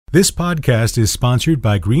This podcast is sponsored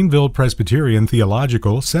by Greenville Presbyterian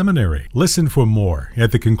Theological Seminary. Listen for more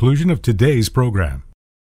at the conclusion of today's program.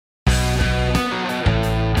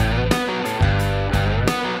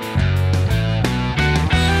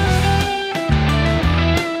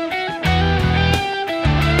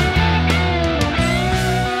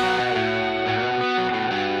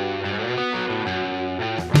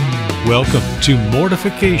 Welcome to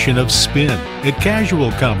Mortification of Spin, a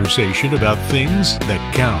casual conversation about things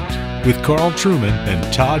that count, with Carl Trueman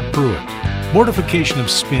and Todd Pruitt. Mortification of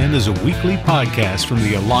Spin is a weekly podcast from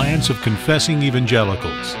the Alliance of Confessing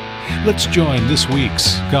Evangelicals. Let's join this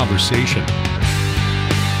week's conversation.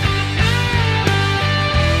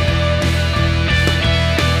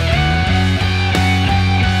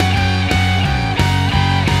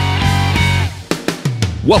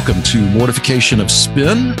 Welcome to Mortification of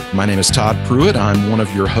Spin. My name is Todd Pruitt. I'm one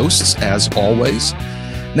of your hosts, as always.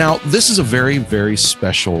 Now, this is a very, very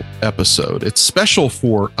special episode. It's special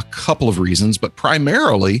for a couple of reasons, but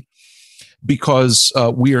primarily because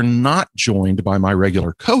we are not joined by my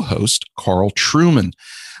regular co-host, Carl Trueman.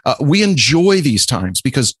 We enjoy these times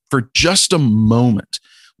because for just a moment,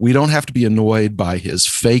 we don't have to be annoyed by his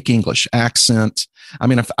fake English accent. I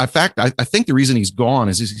mean, in fact, I think the reason he's gone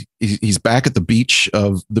is he's back at the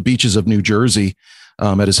beaches of New Jersey,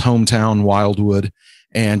 at his hometown Wildwood,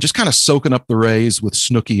 and just kind of soaking up the rays with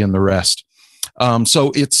Snooki and the rest.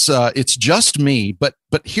 So it's just me. But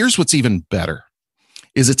here's what's even better: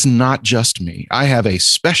 is it's not just me. I have a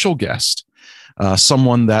special guest,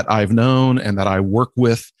 someone that I've known and that I work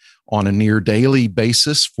with on a near daily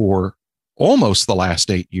basis for almost the last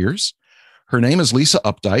 8 years. Her name is Lisa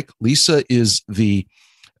Updike. Lisa is the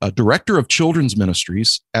director of children's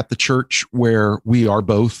ministries at the church where we are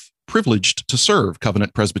both privileged to serve,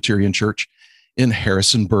 Covenant Presbyterian Church in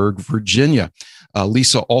Harrisonburg, Virginia.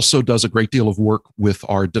 Lisa also does a great deal of work with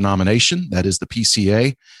our denomination, that is the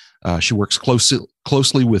PCA. She works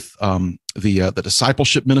closely with the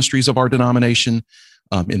discipleship ministries of our denomination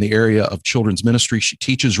in the area of children's ministry. She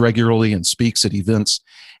teaches regularly and speaks at events.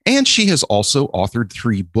 And she has also authored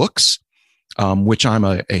 3 books, which I'm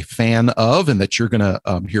a fan of, and that you're going to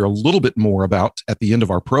hear a little bit more about at the end of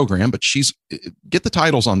our program. But get the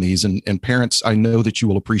titles on these, and parents, I know that you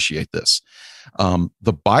will appreciate this.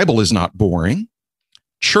 The Bible is not boring.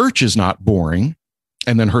 Church is not boring.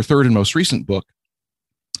 And then her third and most recent book,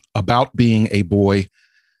 about being a boy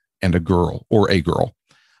and a girl, or a girl.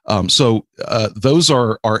 So those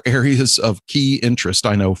are areas of key interest,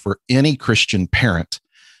 I know, for any Christian parent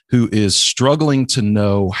who is struggling to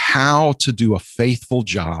know how to do a faithful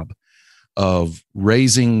job of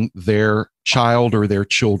raising their child or their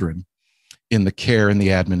children in the care and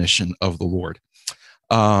the admonition of the Lord.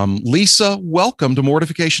 Lisa, welcome to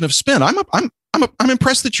Mortification of Spin. I'm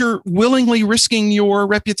impressed that you're willingly risking your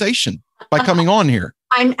reputation by coming on here.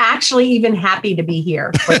 I'm actually even happy to be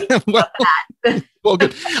here. Well,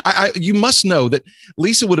 good. You must know that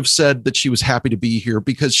Lisa would have said that she was happy to be here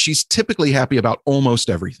because she's typically happy about almost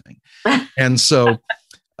everything. And so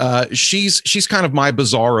she's kind of my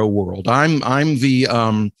bizarro world. I'm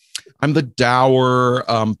the dour,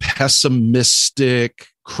 pessimistic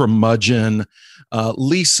curmudgeon.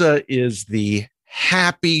 Lisa is the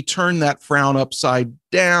happy, turn that frown upside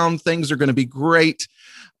down, things are going to be great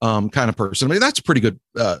kind of person. I mean, that's a pretty good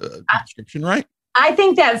description, right? I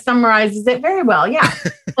think that summarizes it very well. Yeah.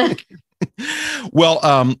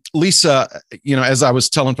 Well, Lisa, as I was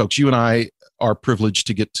telling folks, you and I are privileged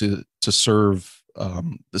to get to serve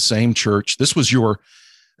the same church. This was your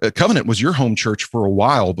Covenant was your home church for a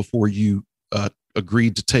while before you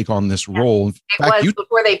agreed to take on this role. In fact,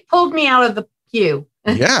 before they pulled me out of the pew.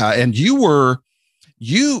 Yeah, and you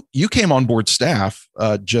came on board staff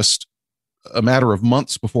just a matter of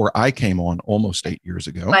months before I came on almost 8 years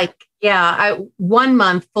ago. 1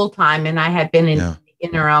 month full time, and I had been an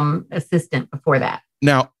interim assistant before that.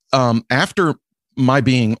 Now, after my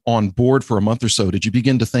being on board for a month or so, did you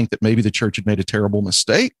begin to think that maybe the church had made a terrible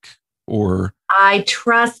mistake? Or I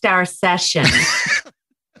trust our session.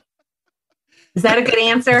 Is that a good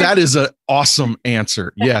answer? That is an awesome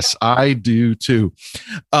answer. Yes, I do too.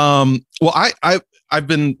 Well,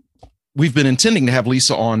 we've been intending to have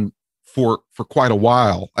Lisa on for quite a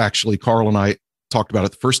while. Actually, Carl and I talked about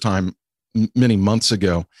it the first time many months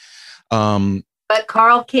ago. But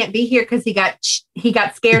Carl can't be here because he got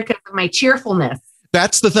scared because of my cheerfulness.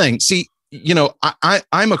 That's the thing. See,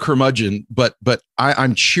 I'm a curmudgeon, but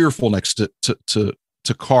I'm cheerful next to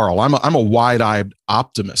Carl. I'm a wide-eyed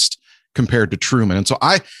optimist compared to Trueman. And so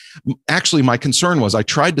my concern was I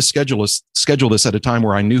tried to schedule this at a time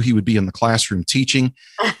where I knew he would be in the classroom teaching,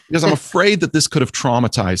 because I'm afraid that this could have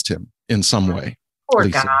traumatized him in some way. Poor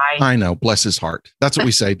Lisa. guy. I know. Bless his heart. That's what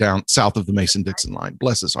we say down south of the Mason-Dixon line.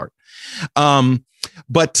 Bless his heart.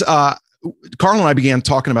 But Carl and I began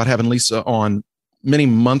talking about having Lisa on many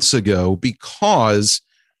months ago because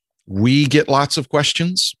we get lots of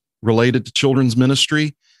questions related to children's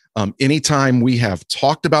ministry. Anytime we have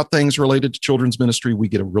talked about things related to children's ministry, we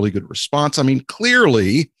get a really good response. I mean,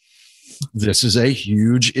 clearly, this is a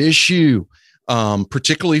huge issue,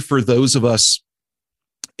 particularly for those of us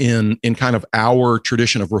in kind of our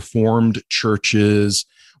tradition of Reformed churches,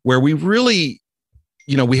 where we really,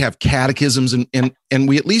 we have catechisms and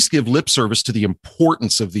we at least give lip service to the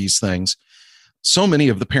importance of these things. So many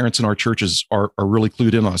of the parents in our churches are really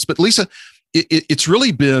clued in on us. But Lisa, it's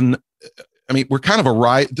really been, we're kind of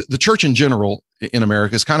the church in general in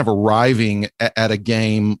America is kind of arriving at a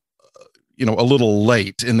game, a little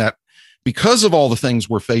late, in that because of all the things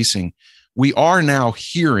we're facing, we are now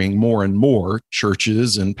hearing more and more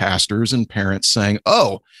churches and pastors and parents saying,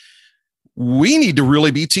 oh, we need to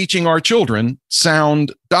really be teaching our children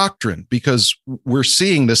sound doctrine, because we're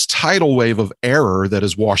seeing this tidal wave of error that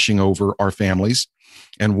is washing over our families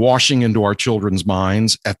and washing into our children's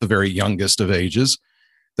minds at the very youngest of ages,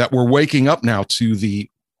 that we're waking up now to the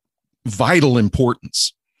vital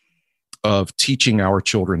importance of teaching our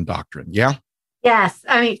children doctrine. Yeah? Yes.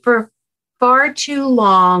 For far too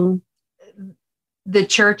long, the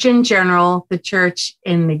church in general, the church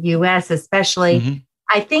in the U.S. especially,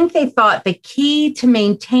 I think they thought the key to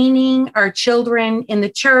maintaining our children in the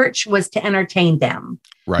church was to entertain them.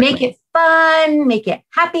 Right. Make it fun, make it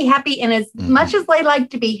happy. And as much as I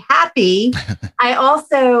like to be happy, I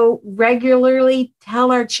also regularly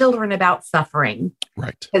tell our children about suffering.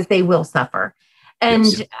 Right. Because they will suffer. And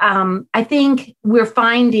yes. I think we're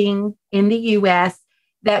finding in the U.S.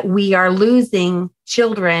 that we are losing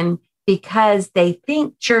children because they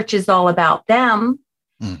think church is all about them.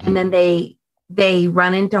 And then they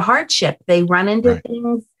run into hardship. They run into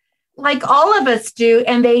things like all of us do,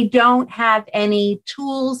 and they don't have any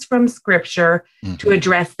tools from Scripture to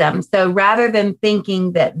address them. So rather than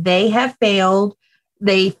thinking that they have failed,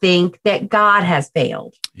 they think that God has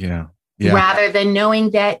failed. Yeah. Rather than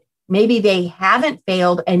knowing that maybe they haven't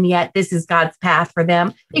failed, and yet this is God's path for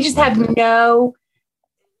them. They just have no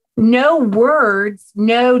words,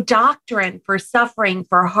 no doctrine for suffering,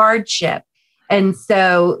 for hardship. And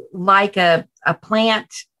so like a plant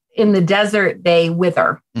in the desert, they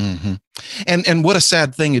wither. And what a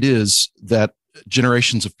sad thing it is that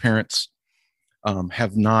generations of parents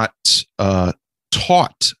have not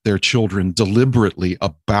taught their children deliberately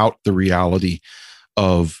about the reality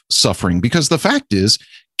of suffering. Because the fact is,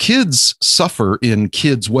 kids suffer in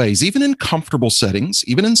kids' ways, even in comfortable settings,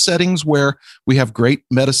 even in settings where we have great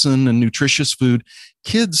medicine and nutritious food.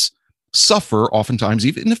 Kids suffer oftentimes,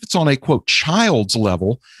 even if it's on a, quote, child's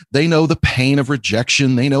level. They know the pain of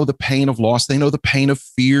rejection. They know the pain of loss. They know the pain of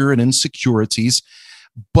fear and insecurities,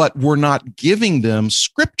 but we're not giving them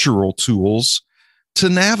scriptural tools to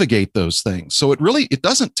navigate those things. So it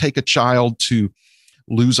doesn't take a child to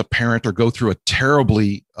lose a parent or go through a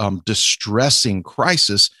terribly distressing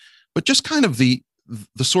crisis, but just kind of the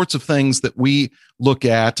sorts of things that we look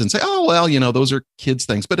at and say, oh, well, those are kids'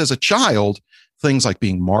 things. But as a child, things like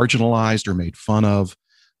being marginalized or made fun of,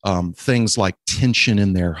 things like tension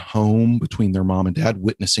in their home between their mom and dad,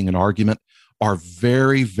 witnessing an argument, are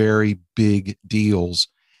very, very big deals.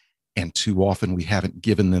 And too often we haven't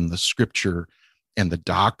given them the scripture and the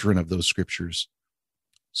doctrine of those scriptures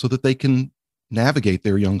so that they can navigate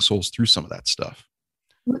their young souls through some of that stuff.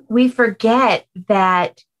 We forget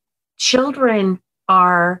that children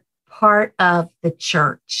are part of the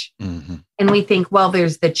church. And we think, well,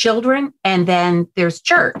 there's the children and then there's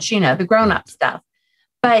church, the grown-up stuff.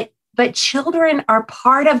 But children are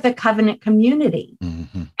part of the covenant community.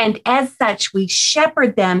 And as such, we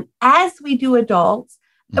shepherd them as we do adults,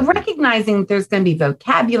 recognizing that there's going to be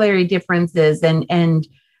vocabulary differences and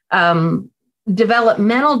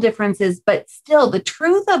developmental differences, but still the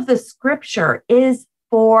truth of the scripture is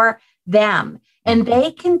for them. And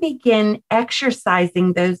they can begin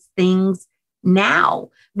exercising those things now.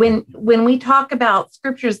 When we talk about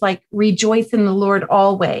scriptures like rejoice in the Lord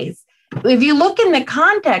always, if you look in the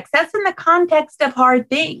context, that's in the context of hard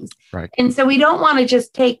things. Right. And so we don't want to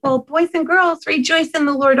just take, well, boys and girls, rejoice in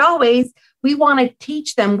the Lord always. We want to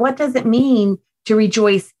teach them, what does it mean to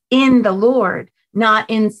rejoice in the Lord, not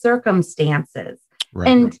in circumstances. Right.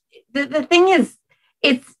 And the thing is,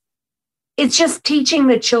 it's just teaching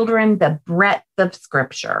the children the breadth of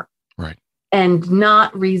scripture. Right. And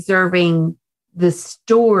not reserving the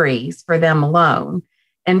stories for them alone.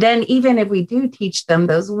 And then even if we do teach them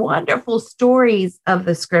those wonderful stories of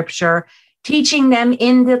the scripture, teaching them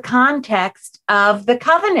in the context of the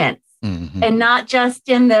covenants and not just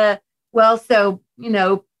in the,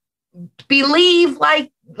 believe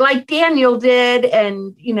like Daniel did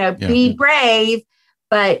and, be brave,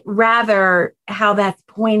 but rather how that's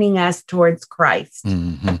pointing us towards Christ.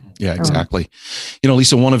 Yeah, exactly.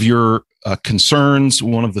 Lisa, one of your concerns,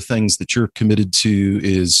 one of the things that you're committed to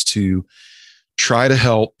is to try to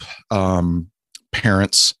help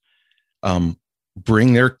parents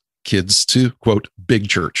bring their kids to, quote, big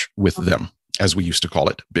church with them, as we used to call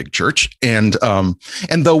it, big church. And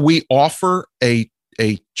though we offer a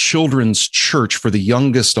children's church for the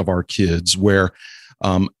youngest of our kids, where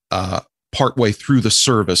partway through the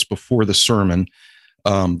service, before the sermon,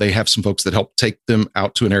 they have some folks that help take them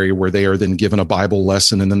out to an area where they are then given a Bible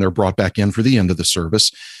lesson, and then they're brought back in for the end of the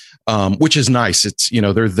service, which is nice. It's,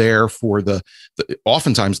 they're there for the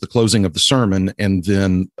oftentimes the closing of the sermon, and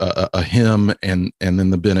then a hymn, and then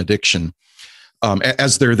the benediction.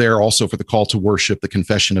 As they're there also for the call to worship, the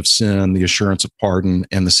confession of sin, the assurance of pardon,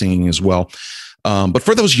 and the singing as well. But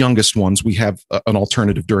for those youngest ones, we have an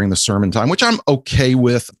alternative during the sermon time, which I'm okay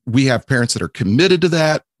with. We have parents that are committed to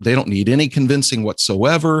that. They don't need any convincing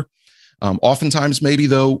whatsoever. Oftentimes, maybe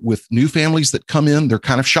though, with new families that come in, they're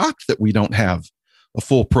kind of shocked that we don't have a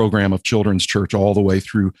full program of children's church all the way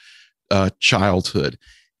through childhood.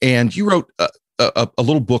 And you wrote a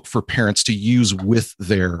little book for parents to use with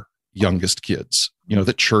their youngest kids,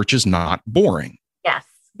 that church is not boring. Yes,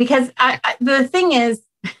 because the thing is,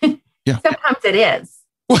 sometimes it is.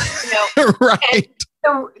 Right.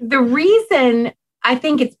 The reason I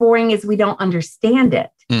think it's boring is we don't understand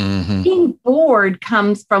it. Being bored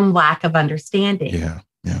comes from lack of understanding. Yeah.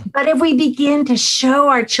 But if we begin to show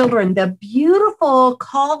our children the beautiful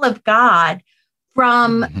call of God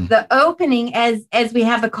from the opening, as we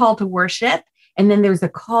have the call to worship, and then there's a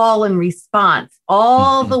call and response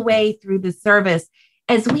all the way through the service,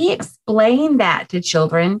 as we explain that to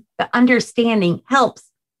children, the understanding helps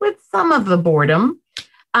with some of the boredom.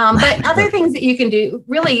 But other things that you can do,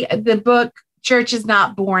 really, the book, Church is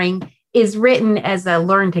Not Boring, is written as a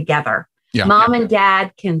learn together. Mom and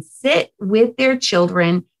dad can sit with their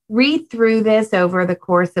children, read through this over the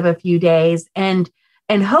course of a few days, and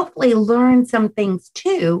hopefully learn some things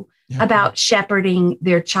too about shepherding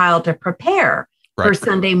their child to prepare for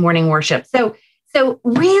Sunday morning worship. So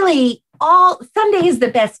really, Sunday is the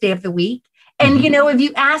best day of the week. And, if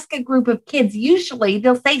you ask a group of kids, usually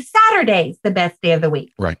they'll say Saturday's the best day of the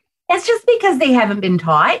week. Right. That's just because they haven't been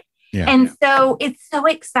taught. And so it's so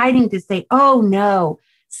exciting to say, oh, no,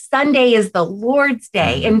 Sunday is the Lord's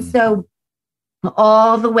day. And so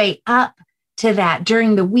all the way up to that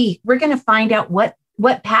during the week, we're going to find out what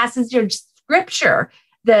passage of scripture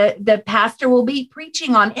the pastor will be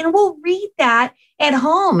preaching on. And we'll read that at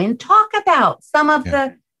home and talk about some of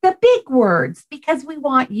the big words, because we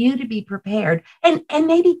want you to be prepared. And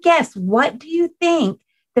maybe guess, what do you think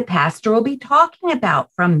the pastor will be talking about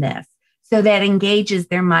from this? So that engages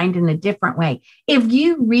their mind in a different way. If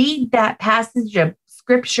you read that passage of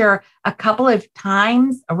scripture a couple of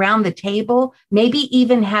times around the table, maybe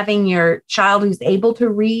even having your child who's able to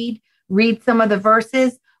read some of the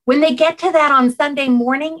verses, when they get to that on Sunday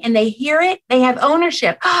morning and they hear it, they have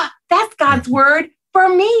ownership. That's God's word for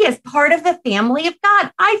me as part of the family of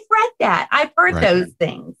God. I've read that. I've heard those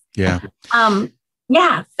things. So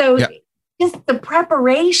just the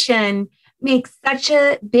preparation makes such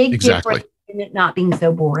a big difference in it not being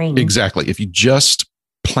so boring. Exactly. If you just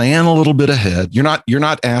plan a little bit ahead, you're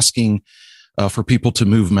not asking for people to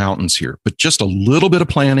move mountains here, but just a little bit of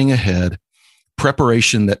planning ahead,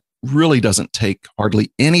 preparation that really doesn't take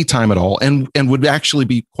hardly any time at all, and would actually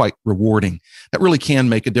be quite rewarding. That really can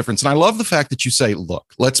make a difference. And I love the fact that you say,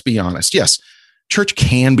 look, let's be honest. Yes, church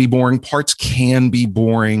can be boring. Parts can be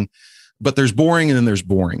boring, but there's boring and then there's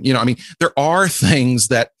boring. There are things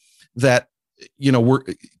that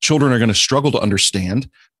children are going to struggle to understand,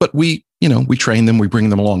 but we train them, we bring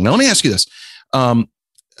them along. Now, let me ask you this.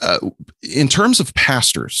 In terms of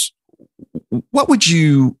pastors, what would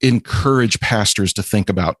you encourage pastors to think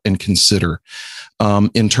about and consider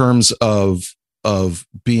in terms of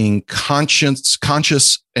being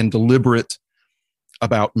conscious and deliberate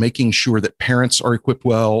about making sure that parents are equipped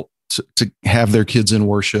well to have their kids in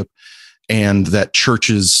worship, and that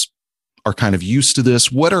churches are kind of used to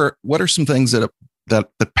this? What are some things that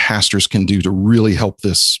the pastors can do to really help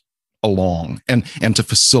this along and to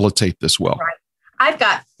facilitate this well? Right. I've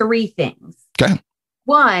got 3 things. Okay.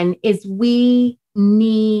 One is we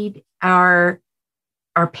need our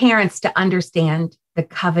parents to understand the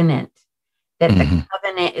covenant, that the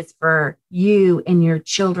covenant is for you and your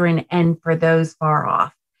children and for those far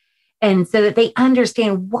off. And so that they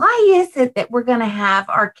understand, why is it that we're going to have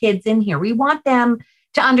our kids in here? We want them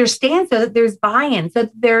to understand so that there's buy-in. So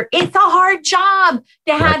it's a hard job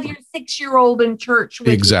to have your 6-year-old in church with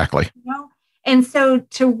exactly. You. And so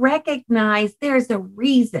to recognize there's a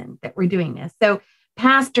reason that we're doing this. So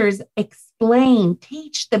pastors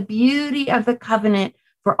teach the beauty of the covenant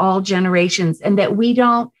for all generations, and that we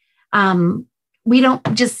don't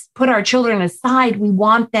just put our children aside. We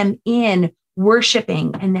want them in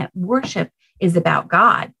worshiping, and that worship is about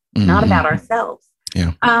God, not about ourselves.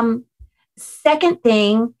 Yeah. Second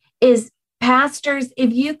thing is, pastors,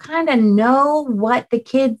 if you kind of know what the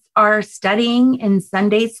kids are studying in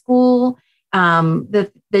Sunday school,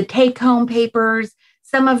 the take-home papers,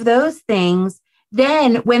 some of those things,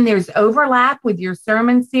 then when there's overlap with your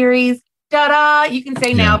sermon series, you can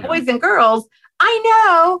say, now, boys and girls, I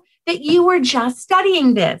know that you were just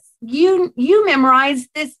studying this. You memorized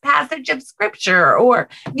this passage of scripture or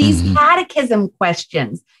these catechism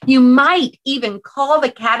questions. You might even call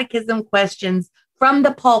the catechism questions from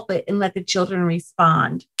the pulpit and let the children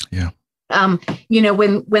respond. Yeah.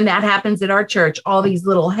 When that happens at our church, all these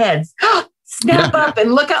little heads snap up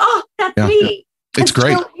and look at, that's me. It's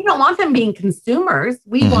great. We don't want them being consumers.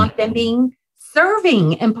 We want them being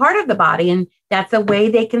serving and part of the body. And that's a way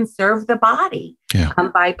they can serve the body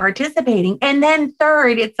by participating. And then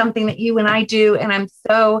third, it's something that you and I do, and I'm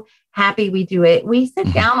so happy we do it. We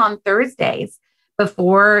sit down on Thursdays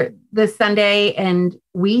before the Sunday and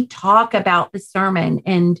we talk about the sermon.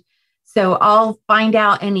 And so I'll find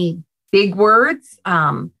out any big words.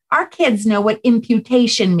 Our kids know what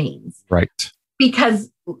imputation means. Right. Because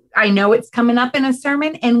I know it's coming up in a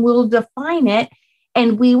sermon, and we'll define it,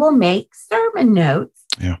 and we will make sermon notes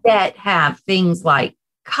that have things like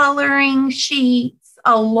coloring sheets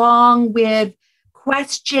along with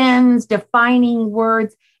questions, defining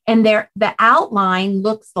words, and the outline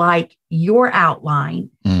looks like your outline.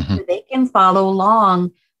 So they can follow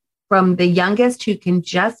along, from the youngest who can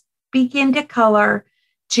just begin to color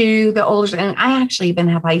to the older. And I actually even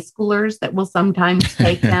have high schoolers that will sometimes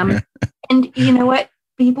take them. And you know what?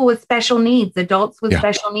 People with special needs, adults with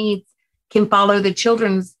special needs, can follow the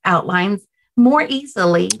children's outlines more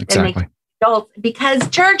easily than they can adults, because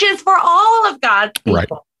church is for all of God's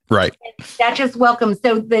people. Right. And that's just welcome.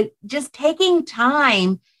 So just taking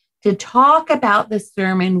time to talk about the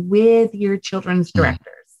sermon with your children's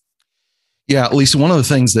directors. Yeah, Lisa, one of the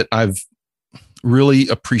things that I've really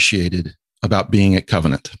appreciated about being at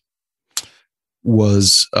Covenant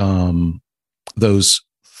was those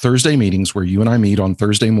Thursday meetings where you and I meet on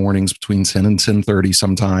Thursday mornings between 10 and 10:30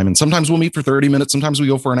 sometime. And sometimes we'll meet for 30 minutes. Sometimes we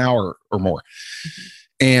go for an hour or more.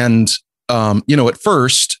 And, at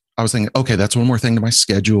first I was thinking, okay, that's one more thing to my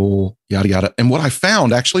schedule, yada, yada. And what I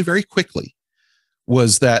found actually very quickly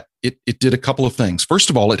was that it did a couple of things. First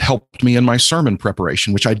of all, it helped me in my sermon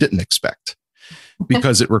preparation, which I didn't expect,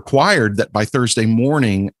 because it required that by Thursday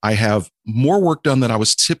morning, I have more work done than I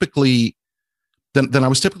was typically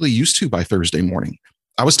used to by Thursday morning.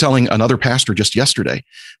 I was telling another pastor just yesterday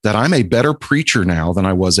that I'm a better preacher now than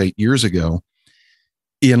I was 8 years ago,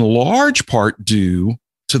 in large part due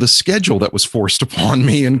to the schedule that was forced upon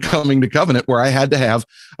me in coming to Covenant, where I had to have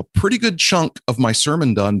a pretty good chunk of my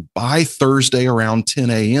sermon done by Thursday around 10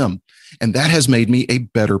 a.m. And that has made me a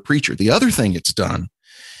better preacher. The other thing it's done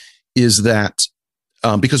is that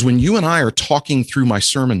because when you and I are talking through my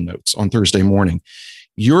sermon notes on Thursday morning,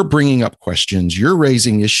 you're bringing up questions, you're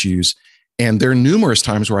raising issues. And there are numerous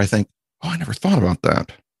times where I think, I never thought about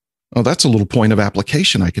that. Oh, that's a little point of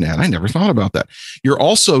application I can add. I never thought about that. You're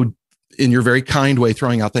also, in your very kind way,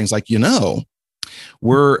 throwing out things like,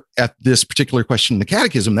 we're at this particular question in the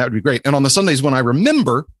catechism. That would be great. And on the Sundays when I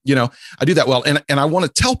remember, I do that well. And I want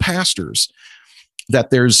to tell pastors that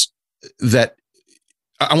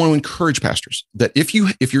I want to encourage pastors that if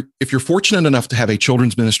you're fortunate enough to have a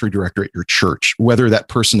children's ministry director at your church, whether that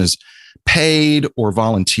person is paid or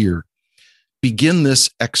volunteer, begin this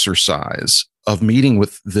exercise of meeting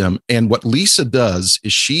with them. And what Lisa does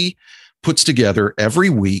is she puts together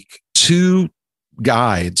every week 2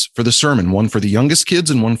 guides for the sermon, one for the youngest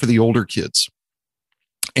kids and one for the older kids.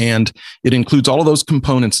 And it includes all of those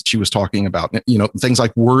components that she was talking about, things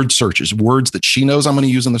like word searches, words that she knows I'm going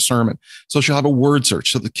to use in the sermon. So she'll have a word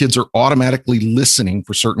search so the kids are automatically listening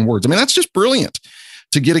for certain words. I mean, that's just brilliant,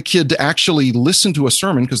 to get a kid to actually listen to a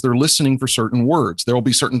sermon because they're listening for certain words. There will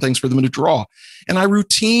be certain things for them to draw. And I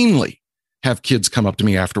routinely have kids come up to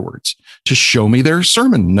me afterwards to show me their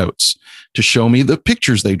sermon notes, to show me the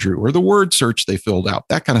pictures they drew or the word search they filled out,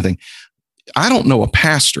 that kind of thing. I don't know a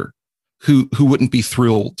pastor who wouldn't be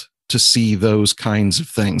thrilled to see those kinds of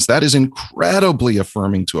things. That is incredibly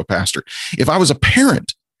affirming to a pastor. If I was a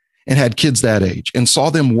parent and had kids that age and saw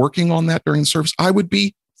them working on that during the service, I would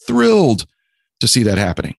be thrilled to see that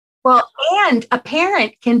happening. Well, and a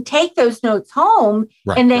parent can take those notes home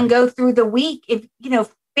and then go through the week. If,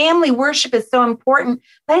 family worship is so important,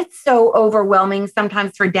 but it's so overwhelming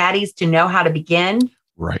sometimes for daddies to know how to begin.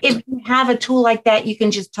 Right. If you have a tool like that, you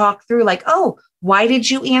can just talk through like, oh, why did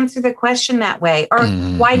you answer the question that way? Or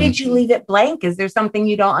why did you leave it blank? Is there something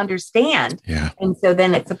you don't understand? Yeah. And so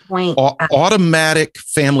then it's a point. Automatic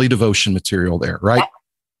family devotion material there, right?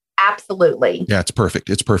 Absolutely. Yeah, it's perfect.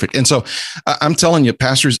 It's perfect. And so I'm telling you,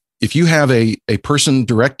 pastors, if you have a person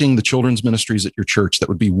directing the children's ministries at your church that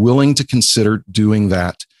would be willing to consider doing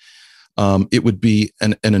that, it would be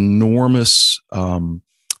an enormous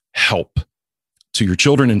help to your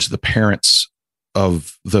children and to the parents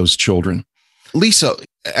of those children. Lisa,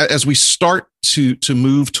 as we start to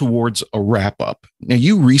move towards a wrap up, now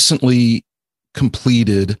you recently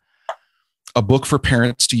completed a book for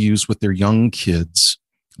parents to use with their young kids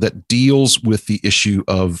that deals with the issue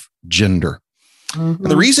of gender. Mm-hmm.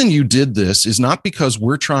 And the reason you did this is not because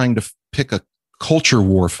we're trying to pick a culture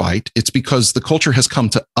war fight. It's because the culture has come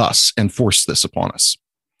to us and forced this upon us.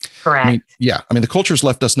 Correct. The culture's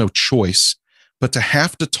left us no choice but to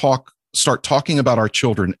have to start talking about our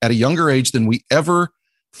children at a younger age than we ever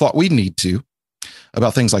thought we'd need to,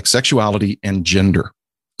 about things like sexuality and gender.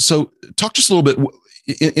 So talk just a little bit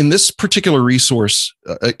in this particular resource.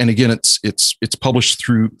 And again, it's published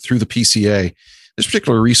through the PCA. This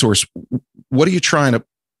particular resource, what are you trying to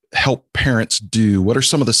help parents do? What are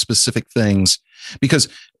some of the specific things? Because,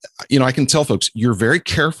 I can tell folks, you're very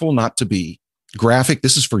careful not to be graphic.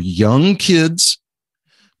 This is for young kids,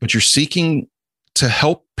 but you're seeking to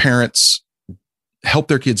help parents help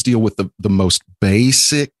their kids deal with the most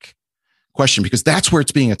basic question, because that's where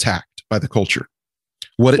it's being attacked by the culture.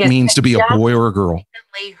 What it means to be a boy or a girl.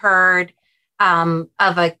 I heard of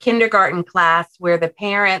a kindergarten class where the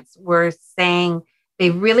parents were saying they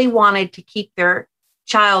really wanted to keep their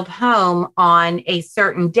child home on a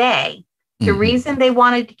certain day. The reason they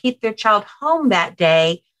wanted to keep their child home that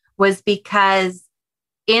day was because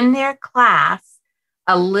in their class,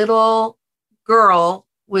 a little girl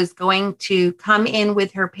was going to come in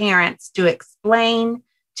with her parents to explain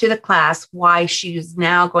to the class why she's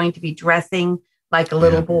now going to be dressing like a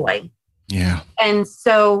little boy. Yeah. And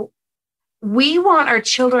so we want our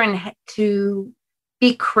children to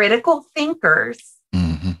be critical thinkers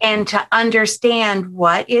and to understand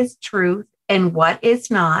what is truth and what is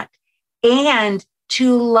not, and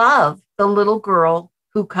to love the little girl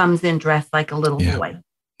who comes in dressed like a little boy.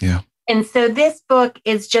 Yeah. And so this book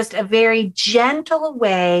is just a very gentle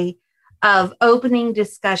way of opening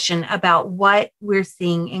discussion about what we're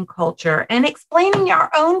seeing in culture and explaining our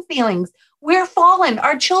own feelings. We're fallen.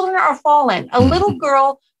 Our children are fallen. A little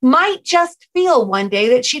girl might just feel one day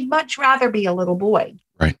that she'd much rather be a little boy.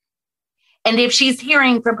 Right. And if she's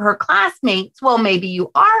hearing from her classmates, well, maybe you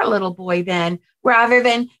are a little boy then, rather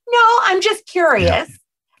than, no, I'm just curious.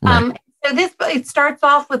 Yeah. Right. So it starts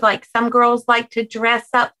off with like some girls like to dress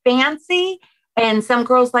up fancy and some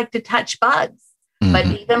girls like to touch bugs. But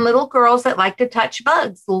even little girls that like to touch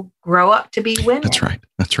bugs will grow up to be women. That's right.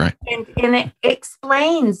 That's right. And it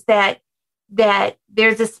explains that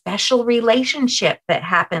there's a special relationship that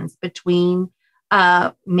happens between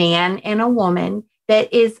a man and a woman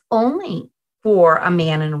that is only for a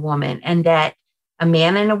man and a woman, and that a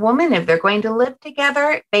man and a woman, if they're going to live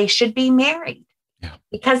together, they should be married. Yeah.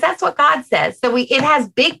 Because that's what God says. So it has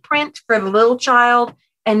big print for the little child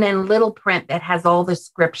and then little print that has all the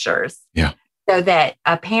scriptures. Yeah. So that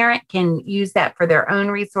a parent can use that for their own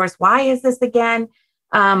resource. Why is this again?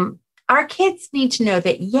 Our kids need to know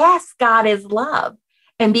that, yes, God is love.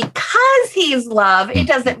 And because he's love, it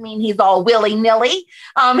doesn't mean he's all willy-nilly.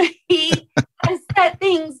 He has set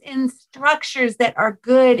things in structures that are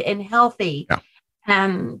good and healthy. Yeah.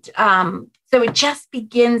 And so it just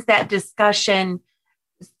begins that discussion.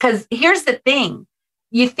 Because here's the thing.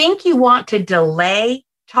 You think you want to delay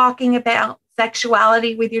talking about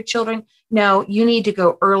sexuality with your children? No, you need to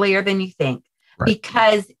go earlier than you think. Right.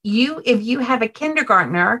 Because if you have a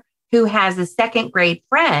kindergartner who has a second grade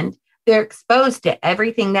friend, they're exposed to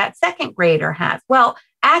everything that second grader has. Well,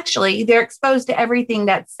 actually, they're exposed to everything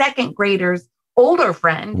that second grader's older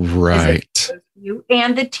friend is exposed to,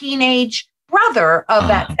 and the teenage brother of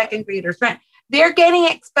that second grader's friend. They're getting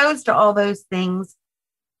exposed to all those things,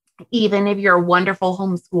 even if you're a wonderful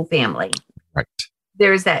homeschool family. Right.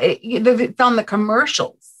 There's that. It's on the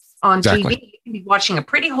commercials on TV. You can be watching a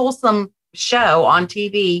pretty wholesome show on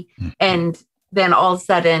TV, and then all of a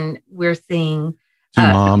sudden we're seeing two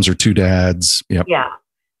moms or two dads. Yep. Yeah.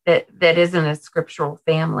 That isn't a scriptural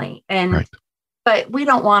family. And but we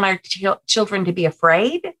don't want our children to be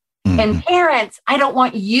afraid. Mm-hmm. And parents, I don't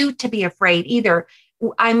want you to be afraid either.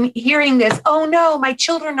 I'm hearing this, oh no, my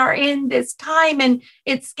children are in this time and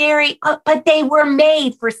it's scary, but they were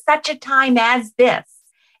made for such a time as this.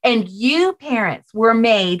 And you parents were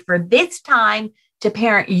made for this time to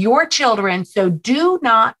parent your children. So do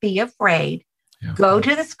not be afraid. Yeah. Go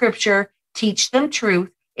to the scripture, teach them truth.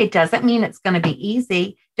 It doesn't mean it's going to be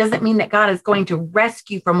easy. Doesn't mean that God is going to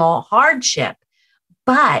rescue from all hardship,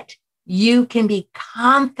 but you can be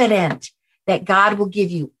confident that God will give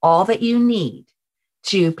you all that you need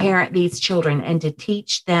to parent these children and to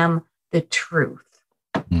teach them the truth.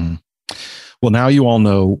 Mm. Well, now you all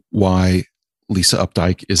know why Lisa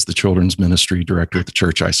Updike is the children's ministry director at the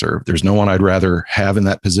church I serve. There's no one I'd rather have in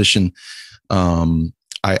that position.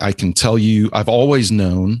 I can tell you, I've always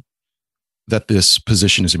known that this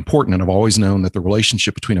position is important, and I've always known that the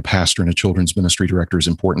relationship between a pastor and a children's ministry director is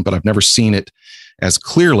important, but I've never seen it as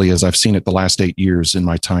clearly as I've seen it the last 8 years in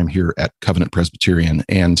my time here at Covenant Presbyterian.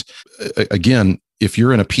 And again, if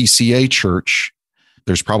you're in a PCA church,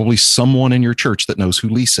 there's probably someone in your church that knows who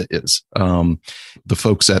Lisa is. The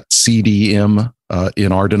folks at CDM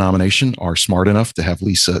in our denomination are smart enough to have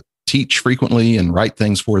Lisa teach frequently and write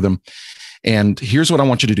things for them. And here's what I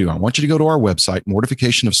want you to do. I want you to go to our website,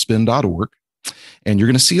 mortificationofspin.org, and you're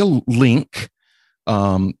going to see a link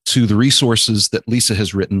to the resources that Lisa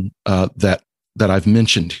has written that I've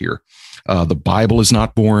mentioned here. The Bible is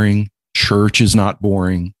not boring, church is not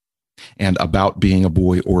boring, and about being a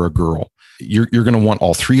boy or a girl. You're going to want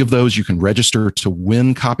all three of those. You can register to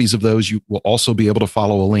win copies of those. You will also be able to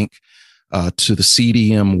follow a link to the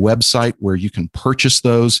CDM website where you can purchase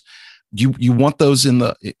those. You want those in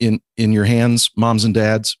your hands, moms and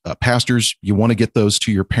dads, pastors. You want to get those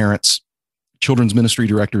to your parents. Children's ministry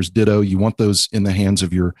directors, ditto. You want those in the hands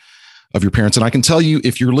of your parents. And I can tell you,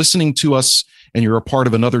 if you're listening to us and you're a part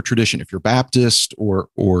of another tradition, if you're Baptist or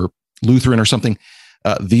Lutheran or something,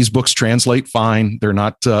 these books translate fine. They're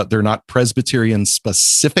not Presbyterian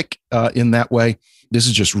specific in that way. This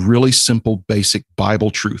is just really simple, basic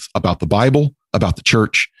Bible truth about the Bible, about the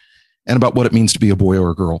church, and about what it means to be a boy or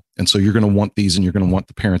a girl. And so you're going to want these, and you're going to want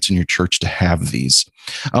the parents in your church to have these.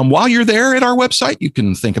 While you're there at our website, you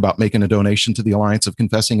can think about making a donation to the Alliance of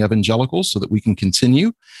Confessing Evangelicals so that we can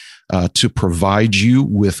continue to provide you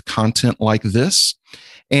with content like this.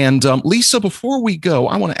 And Lisa, before we go,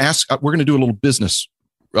 I want to ask, we're going to do a little business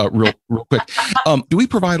real quick. Do we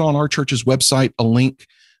provide on our church's website a link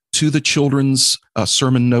to the children's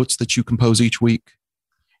sermon notes that you compose each week?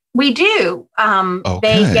 We do. Okay.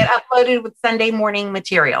 They get uploaded with Sunday morning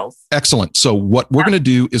materials. Excellent. So what we're going to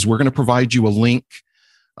do is we're going to provide you a link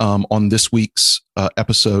on this week's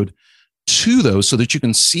episode to those so that you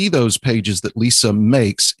can see those pages that Lisa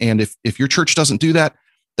makes. And if your church doesn't do that,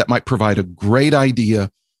 that might provide a great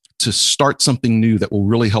idea to start something new that will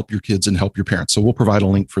really help your kids and help your parents. So we'll provide a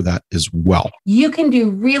link for that as well. You can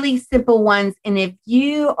do really simple ones. And if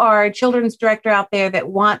you are a children's director out there that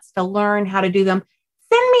wants to learn how to do them,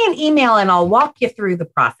 send me an email and I'll walk you through the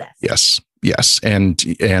process. Yes.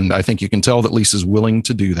 And I think you can tell that Lisa's willing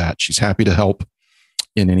to do that. She's happy to help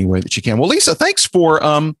in any way that she can. Well, Lisa, thanks for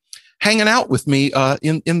hanging out with me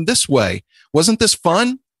in this way. Wasn't this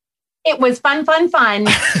fun? It was fun.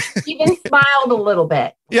 Even smiled a little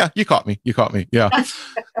bit. Yeah, you caught me. Yeah.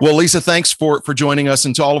 Well, Lisa, thanks for joining us.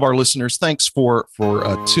 And to all of our listeners, thanks for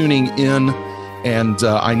tuning in. And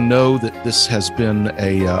I know that this has been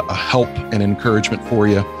a help and encouragement for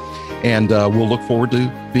you. And we'll look forward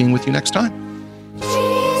to being with you next time.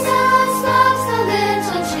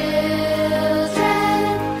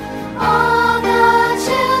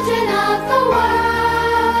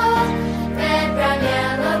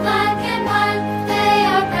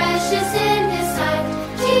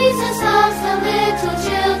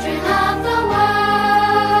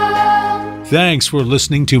 Thanks for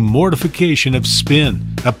listening to Mortification of Spin,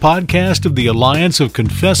 a podcast of the Alliance of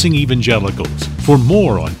Confessing Evangelicals. For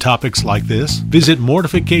more on topics like this, visit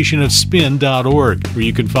mortificationofspin.org, where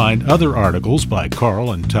you can find other articles by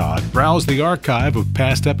Carl and Todd, browse the archive of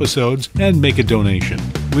past episodes, and make a donation.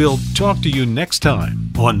 We'll talk to you next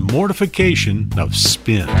time on Mortification of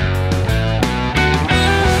Spin.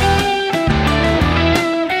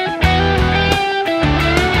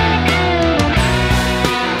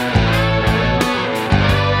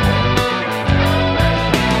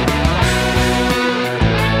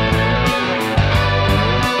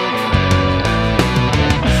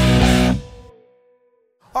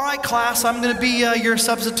 class. I'm going to be your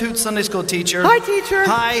substitute Sunday school teacher. Hi, teacher.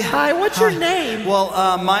 Hi. Hi, what's your name? Well,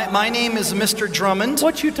 my name is Mr. Drummond.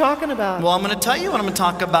 What you talking about? Well, I'm going to tell you what I'm going to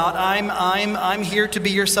talk about. I'm here to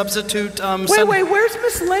be your substitute. Wait, where's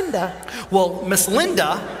Miss Linda? Well, Miss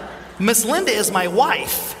Linda is my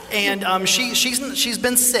wife. And she's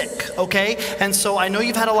been sick, okay? And so I know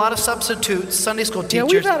you've had a lot of substitute Sunday school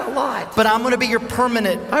teachers. Yeah, we've had a lot. But I'm going to be your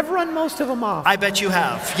permanent. I've run most of them off. I bet you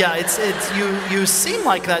have. Yeah, it's you seem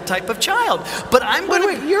like that type of child. But I'm going to.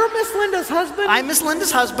 Wait, you're Miss Linda's husband? I'm Miss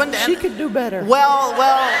Linda's husband. And she could do better. Well.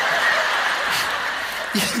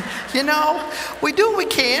 You know, we do what we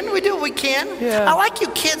can. Yeah. I like you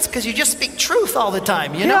kids because you just speak truth all the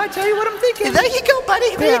time, you know? Yeah, I tell you what I'm thinking. There you go,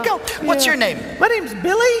 buddy. There you go. What's your name? My name's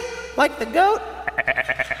Billy, like the goat.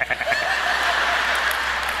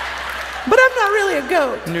 But I'm not really a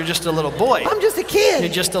goat. And you're just a little boy. I'm just a kid.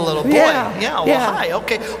 You're just a little boy. Yeah. Hi.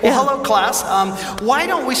 Okay. Well, hello, class. Why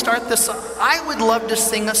don't we start this? I would love to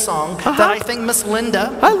sing a song that I think Miss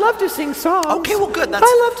Linda. I love to sing songs. Okay, well, good.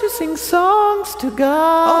 I love to sing songs to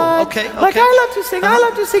God. Oh, okay. Like I love to sing. I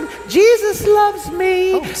love to sing. Jesus loves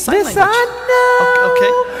me. This language. I know.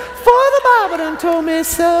 Okay. For the Bible done told me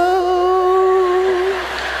so.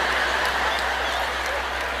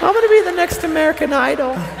 I'm going to be the next American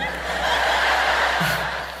Idol.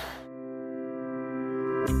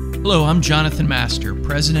 Hello, I'm Jonathan Master,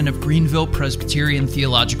 president of Greenville Presbyterian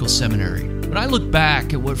Theological Seminary. When I look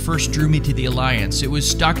back at what first drew me to the Alliance, it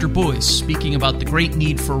was Dr. Boyce speaking about the great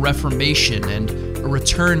need for reformation and a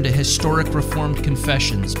return to historic Reformed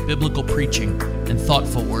confessions, biblical preaching, and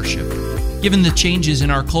thoughtful worship. Given the changes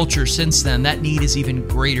in our culture since then, that need is even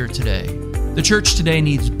greater today. The church today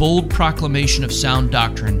needs bold proclamation of sound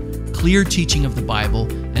doctrine, clear teaching of the Bible,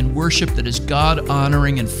 and worship that is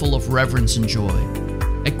God-honoring and full of reverence and joy.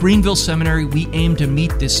 At Greenville Seminary, we aim to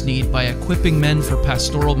meet this need by equipping men for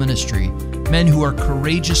pastoral ministry, men who are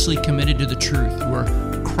courageously committed to the truth, who are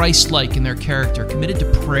Christ-like in their character, committed to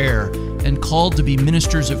prayer, and called to be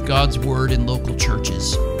ministers of God's Word in local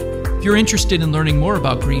churches. If you're interested in learning more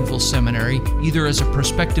about Greenville Seminary, either as a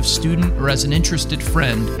prospective student or as an interested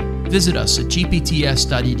friend, visit us at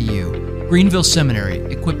gpts.edu. Greenville Seminary,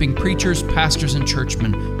 equipping preachers, pastors, and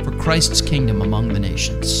churchmen for Christ's kingdom among the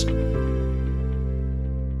nations.